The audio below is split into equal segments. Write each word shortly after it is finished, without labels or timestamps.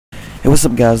Hey, what's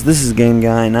up, guys? This is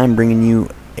GameGuyy, and I'm bringing you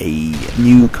a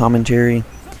new commentary.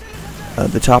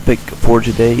 The topic for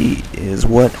today is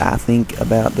what I think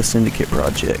about the Syndicate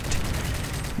project.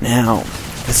 Now,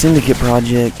 the Syndicate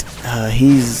project,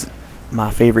 he's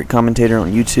my favorite commentator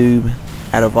on YouTube.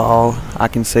 Out of all, I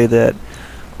can say that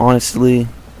honestly,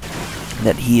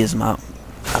 that he is my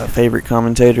favorite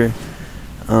commentator.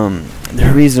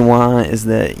 The reason why is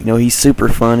that, he's super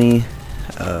funny.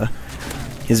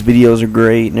 His videos are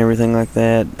great and everything like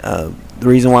that. The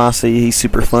reason why I say he's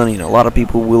super funny, and a lot of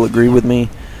people will agree with me,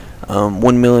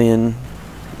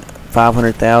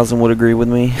 1,500,000 would agree with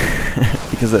me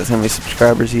because that's how many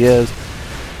subscribers he has.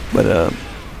 But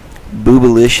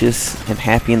boobalicious and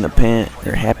happy in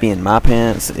my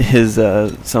pants is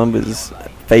some of his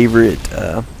favorite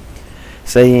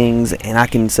sayings, and I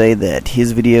can say that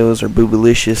his videos are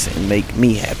boobalicious and make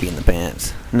me happy in the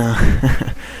pants. No,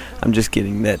 I'm just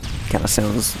kidding. That kind of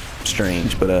sounds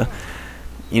strange, but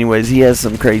anyways, he has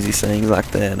some crazy sayings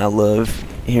like that, and I love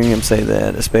hearing him say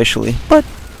that, especially. But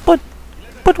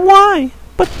why?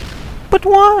 But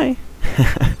why?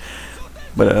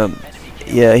 But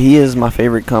yeah, he is my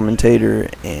favorite commentator,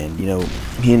 and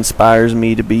he inspires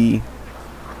me to be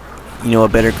a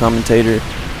better commentator.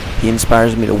 He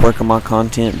inspires me to work on my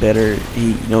content better.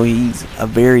 He's a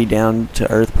very down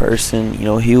to earth person.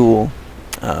 He will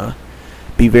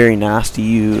be very nice to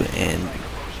you, and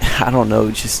I don't know,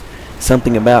 just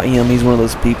something about him. He's one of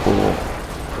those people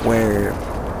where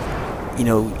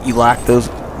you like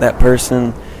that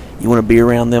person, you want to be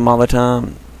around them all the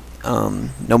time,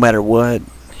 no matter what.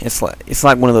 It's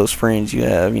like one of those friends you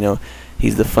have.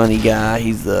 He's the funny guy.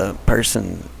 He's the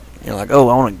person you're like, oh,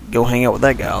 I want to go hang out with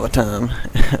that guy all the time.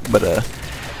 But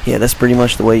yeah, that's pretty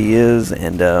much the way he is,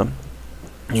 and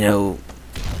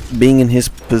being in his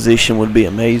position would be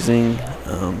amazing.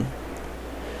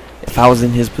 If I was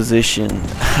in his position,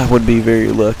 I would be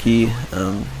very lucky.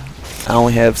 I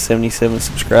only have 77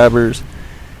 subscribers,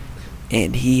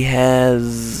 and he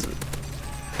has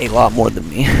a lot more than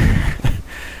me.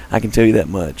 I can tell you that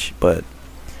much. But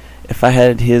if I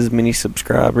had his many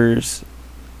subscribers,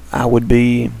 I would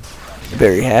be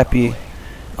very happy.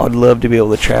 I would love to be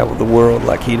able to travel the world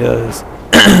like he does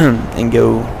and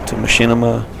go to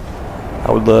Machinima.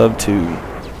 I would love to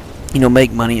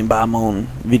make money and buy my own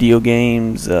video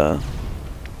games,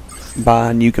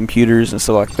 buy new computers and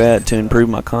stuff like that to improve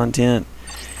my content,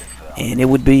 and it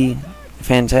would be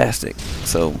fantastic.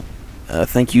 So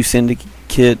thank you,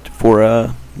 Syndicate,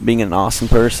 for being an awesome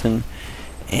person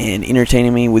and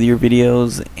entertaining me with your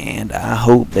videos, and I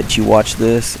hope that you watch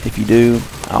this. If you do,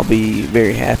 I'll be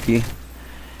very happy.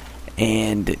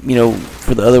 And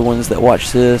for the other ones that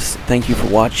watch this, thank you for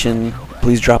watching.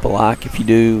 Please drop a like if you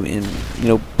do, and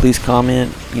please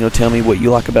comment. Tell me what you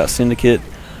like about Syndicate,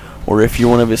 or if you're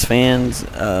one of his fans,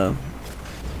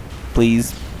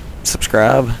 please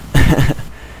subscribe.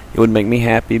 It would make me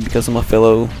happy because I'm a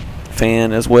fellow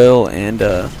fan as well, and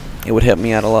it would help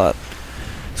me out a lot.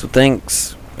 So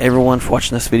thanks everyone for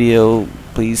watching this video.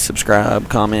 Please subscribe,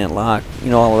 comment, like,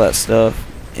 all of that stuff.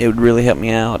 It would really help me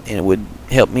out, and it would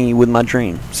help me with my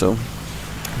dream. So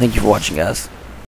thank you for watching, guys.